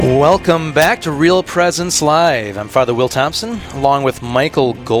Welcome back to Real Presence Live. I'm Father Will Thompson, along with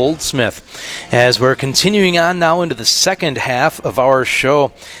Michael Goldsmith. As we're continuing on now into the second half of our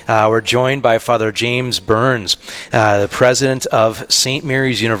show, we're joined by Father James Burns, the president of St.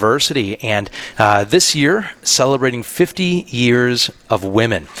 Mary's University, and this year celebrating 50 years of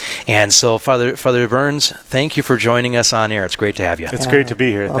women. And so, Father Burns, thank you for joining us on air. It's great to have you. It's great to be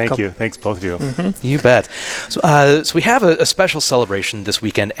here. Welcome. Thank you. Thanks, both of you. Mm-hmm. You bet. So we have a special celebration this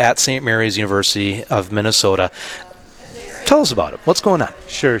weekend at St. Mary's University of Minnesota. Tell us about it. What's going on?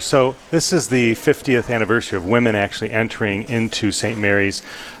 Sure. So this is the 50th anniversary of women actually entering into St. Mary's.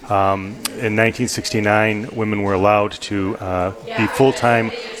 In 1969, women were allowed to be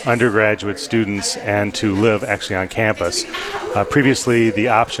full-time undergraduate students and to live actually on campus. Previously, the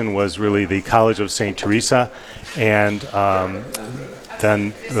option was really the College of St. Teresa, and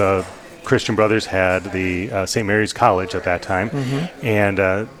then the Christian Brothers had the St. Mary's College at that time, and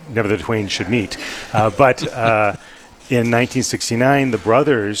never the twain should meet. But in 1969, the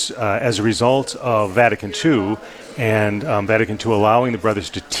brothers, as a result of Vatican II, and Vatican II allowing the brothers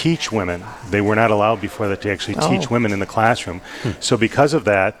to teach women. They were not allowed before that to actually teach women in the classroom. So because of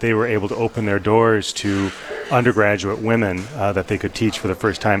that, they were able to open their doors to undergraduate women that they could teach for the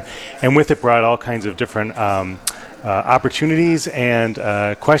first time. And with it brought all kinds of different opportunities and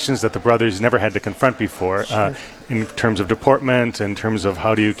questions that the brothers never had to confront before. In terms of deportment, in terms of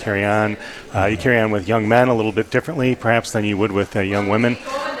how do you carry on. You carry on with young men a little bit differently, perhaps, than you would with young women.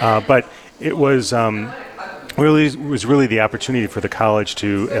 But it was really the opportunity for the college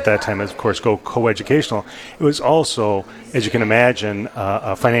to, at that time, of course, go co-educational. It was also, as you can imagine,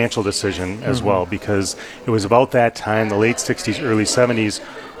 a financial decision as well, because it was about that time, the late 60s, early 70s,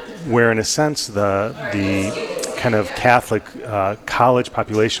 where, in a sense, the kind of Catholic college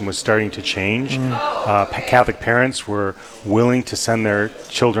population was starting to change. Catholic parents were willing to send their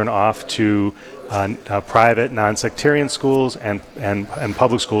children off to private, non-sectarian schools and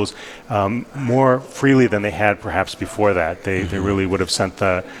public schools more freely than they had perhaps before that. They really would have sent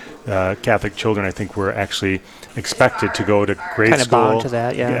the Catholic children, I think, were actually expected to go to grade kind school of bound to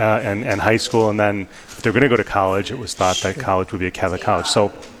that, and high school, and then if they're going to go to college, it was thought that college would be a Catholic college.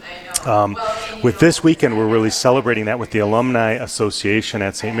 So with this weekend, we're really celebrating that with the Alumni Association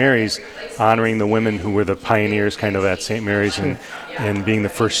at St. Mary's, honoring the women who were the pioneers kind of at St. Mary's and being the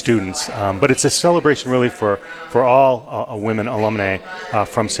first students. But it's a celebration really for all women alumni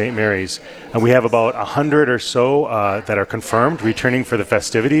from St. Mary's. And we have about 100 or so that are confirmed returning for the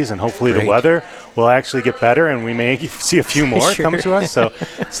festivities, and hopefully the weather will actually get better and we may see a few more come to us. So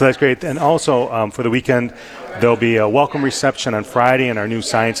that's great. And also for the weekend, there'll be a welcome reception on Friday in our new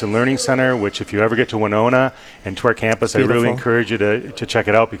Science and Learning Center, which if you ever get to Winona and to our campus, I really encourage you to check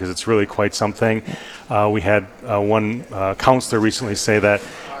it out because it's really quite something. We had one counselor recently say that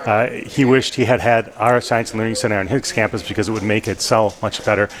he wished he had our Science and Learning Center on his campus because it would make it sell much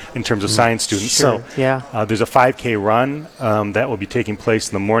better in terms of science students. Sure. So there's a 5K run that will be taking place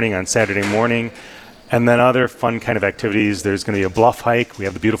in the morning on Saturday morning. And then other fun kind of activities. There's going to be a bluff hike. We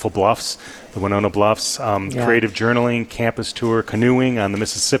have the beautiful bluffs, the Winona Bluffs, creative journaling, campus tour, canoeing on the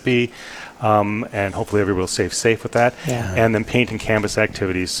Mississippi, and hopefully everybody will stay safe with that. And then paint and canvas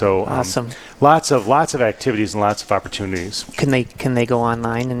activities. So awesome. Lots of activities and lots of opportunities. Can they go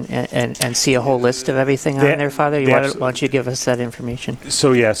online and see a whole list of everything on there, Father? Why don't you give us that information?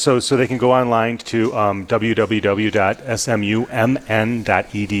 So they can go online to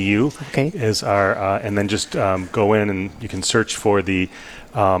www.smumn.edu. Okay. Is our and then just go in and you can search for the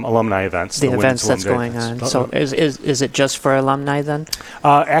alumni events. The events that's going on. So is it just for alumni then?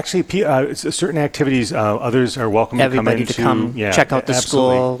 Actually, certain activities, others are welcome Everybody to come check out the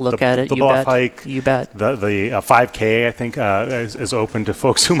school, look at it. The bluff hike. You bet. The 5K, I think, is open to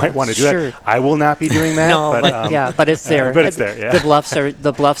folks who might want to do that. I will not be doing that. But it's there. But it's there. Yeah.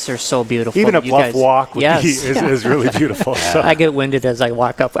 The bluffs are so beautiful. Even a bluff walk is really beautiful. So. I get winded as I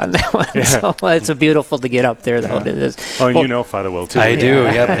walk up on that one. So it's beautiful to get up there, though. It is. Oh, and you know Father Will too. I do.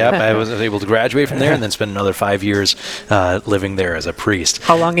 Yep. I was able to graduate from there and then spend another 5 years living there as a priest.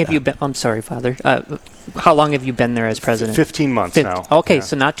 How long have you been? I'm sorry, Father. How long have you been there as president? 15 months now. Okay,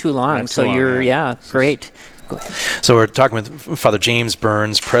 so not too long. Great. So we're talking with Father James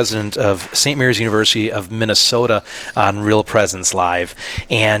Burns, president of St. Mary's University of Minnesota, on Real Presence Live,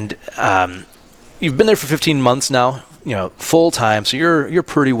 and you've been there for 15 months now. Full time. So you're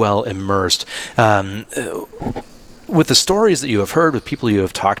pretty well immersed. With the stories that you have heard, with people you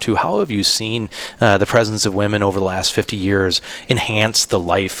have talked to, how have you seen the presence of women over the last 50 years enhance the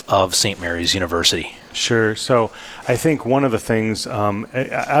life of St. Mary's University? Sure. So I think one of the things,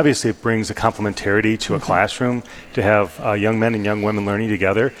 obviously, it brings a complementarity to a classroom to have young men and young women learning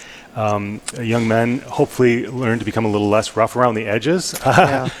together. Young men hopefully learn to become a little less rough around the edges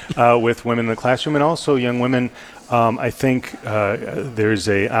with women in the classroom, and also young women. I think there's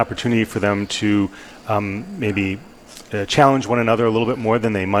a opportunity for them to maybe challenge one another a little bit more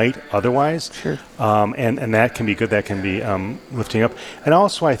than they might otherwise. Sure. And that can be good. That can be lifting up. And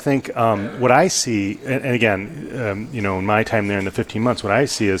also, I think what I see, and again, in my time there in the 15 months, what I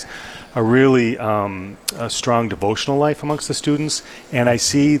see is a really a strong devotional life amongst the students. And I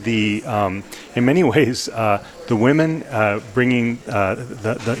see in many ways, the women bringing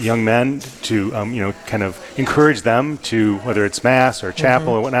the young men to, kind of encourage them to, whether it's mass or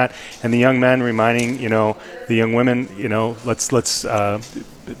chapel or whatnot, and the young men reminding, the young women, let's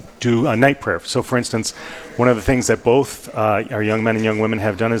do a night prayer. So, for instance, one of the things that both our young men and young women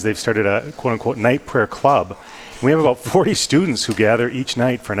have done is they've started a quote-unquote night prayer club. We have about 40 students who gather each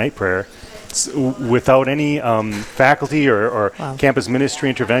night for night prayer without any faculty or campus ministry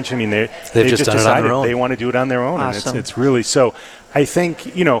intervention. I mean, they've just decided they want to do it on their own. Awesome. And it's really so. I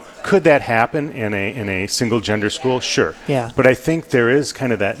think, could that happen in a single gender school? Sure. Yeah. But I think there is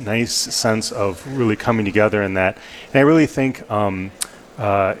kind of that nice sense of really coming together in that. And I really think,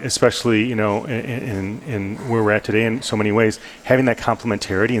 especially, in where we're at today in so many ways, having that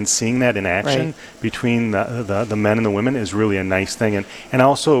complementarity and seeing that in action between the men and the women is really a nice thing. And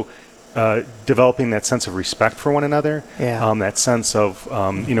also developing that sense of respect for one another, that sense of,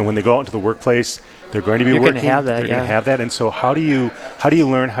 when they go out into the workplace, they're going to be working. Have that, they're going to have that. And so how do you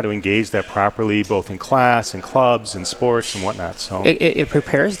learn how to engage that properly, both in class and clubs and sports and whatnot? So it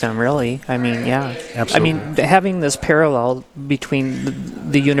prepares them, really. I mean, yeah. Absolutely. I mean, having this parallel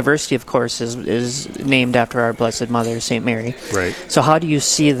between the university, of course, is named after our Blessed Mother, St. Mary. Right. So how do you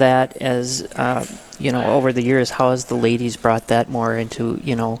see that as, over the years, how has the ladies brought that more into,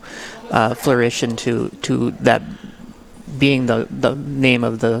 flourish into that being the name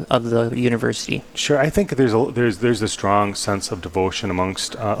of the university? Sure, I think there's a strong sense of devotion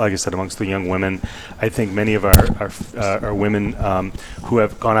amongst, like I said, amongst the young women. I think many of our women who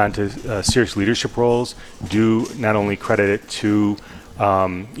have gone on to serious leadership roles do not only credit it to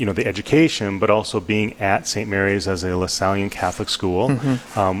the education, but also being at St. Mary's as a Lasallian Catholic school.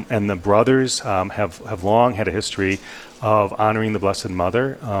 And the brothers have long had a history of honoring the Blessed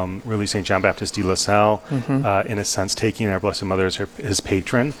Mother, really St. John Baptist de La Salle, in a sense, taking our Blessed Mother as his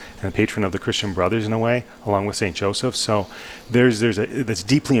patron and patron of the Christian brothers in a way, along with St. Joseph. So that's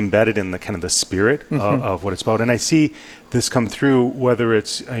deeply embedded in the kind of the spirit of what it's about. And I see this come through, whether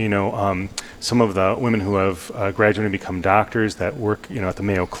it's some of the women who have graduated and become doctors that work at the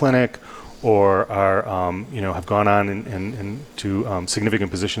Mayo Clinic, or are have gone on into significant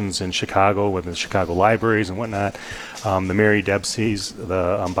positions in Chicago, with the Chicago libraries and whatnot. The Mary Debseys,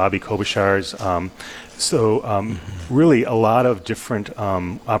 the Bobby Klobuchar's. Really a lot of different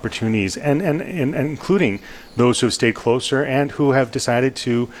opportunities, and including those who have stayed closer and who have decided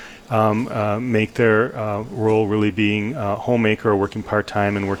to make their role really being a homemaker or working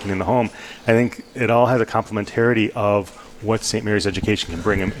part-time and working in the home. I think it all has a complementarity of what St. Mary's education can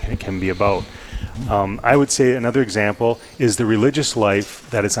bring and can be about. I would say another example is the religious life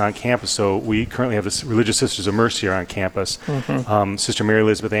that is on campus. So we currently have the Religious Sisters of Mercy are on campus. Sister Mary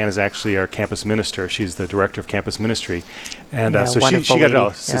Elizabeth Ann is actually our campus minister. She's the director of campus ministry, and so she got it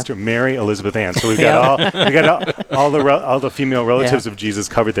all. Sister Mary Elizabeth Ann. So we've got all the female relatives of Jesus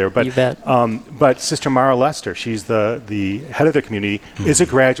covered there. But you bet. But Sister Mara Lester, she's the head of the community, is a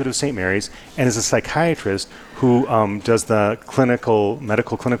graduate of St. Mary's and is a psychiatrist who does the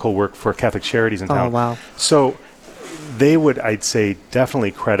medical clinical work for Catholic Charities in town. Oh, wow. So they would, I'd say,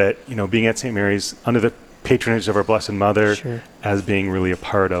 definitely credit, being at St. Mary's under the patronage of our Blessed Mother as being really a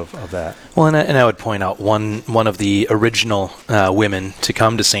part of that. Well, and I would point out one of the original women to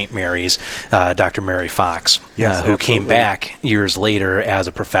come to St. Mary's, Dr. Mary Fox, who came back years later as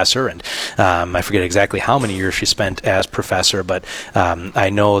a professor, and I forget exactly how many years she spent as professor, but I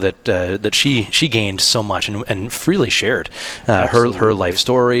know that she gained so much and freely shared her life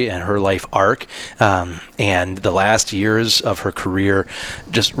story and her life arc, and the last years of her career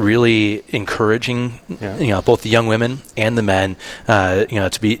just really encouraging both the young women and the men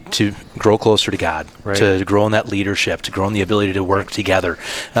to grow closer to God, to grow in that leadership, to grow in the ability to work together.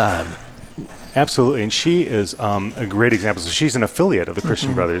 Absolutely, and she is a great example. So she's an affiliate of the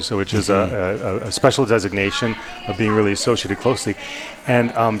Christian Brothers, so which is a special designation of being really associated closely.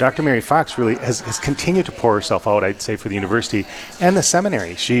 And Dr. Mary Fox really has continued to pour herself out, I'd say, for the university and the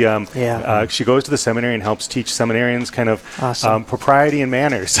seminary. She goes to the seminary and helps teach seminarians kind of Awesome. propriety and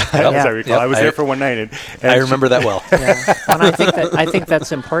manners, as I recall. I was there for one night, and I remember that well. Yeah. And I think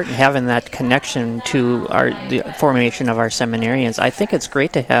that's important, having that connection to the formation of our seminarians. I think it's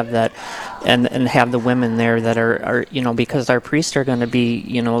great to have that, and have the women there that are because our priests are going to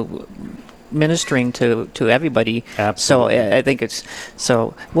be ministering to everybody. Absolutely. So I think it's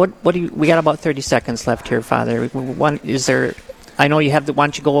so. What do you? We got about 30 seconds left here, Father. Is there? I know you have why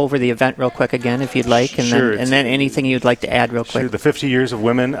don't you go over the event real quick again, if you'd like, and Sure, then anything you'd like to add real quick. Sure. The 50 Years of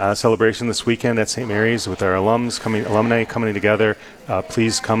Women celebration this weekend at St. Mary's with our alumni coming together.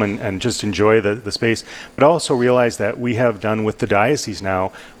 Please come and just enjoy the space. But also realize that we have done with the diocese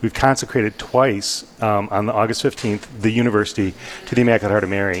now, we've consecrated twice on the August 15th, the university to the Immaculate Heart of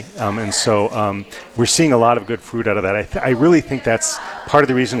Mary. And so we're seeing a lot of good fruit out of that. I really think that's part of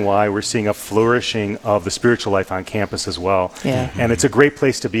the reason why we're seeing a flourishing of the spiritual life on campus as well. Yeah. And it's a great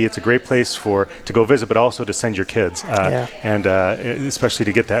place to be. It's a great place to go visit, but also to send your kids, and especially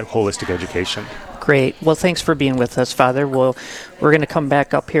to get that holistic education. Great. Well, thanks for being with us, Father. We're going to come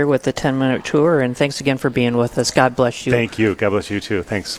back up here with the 10-minute tour, and thanks again for being with us. God bless you. Thank you. God bless you too. Thanks.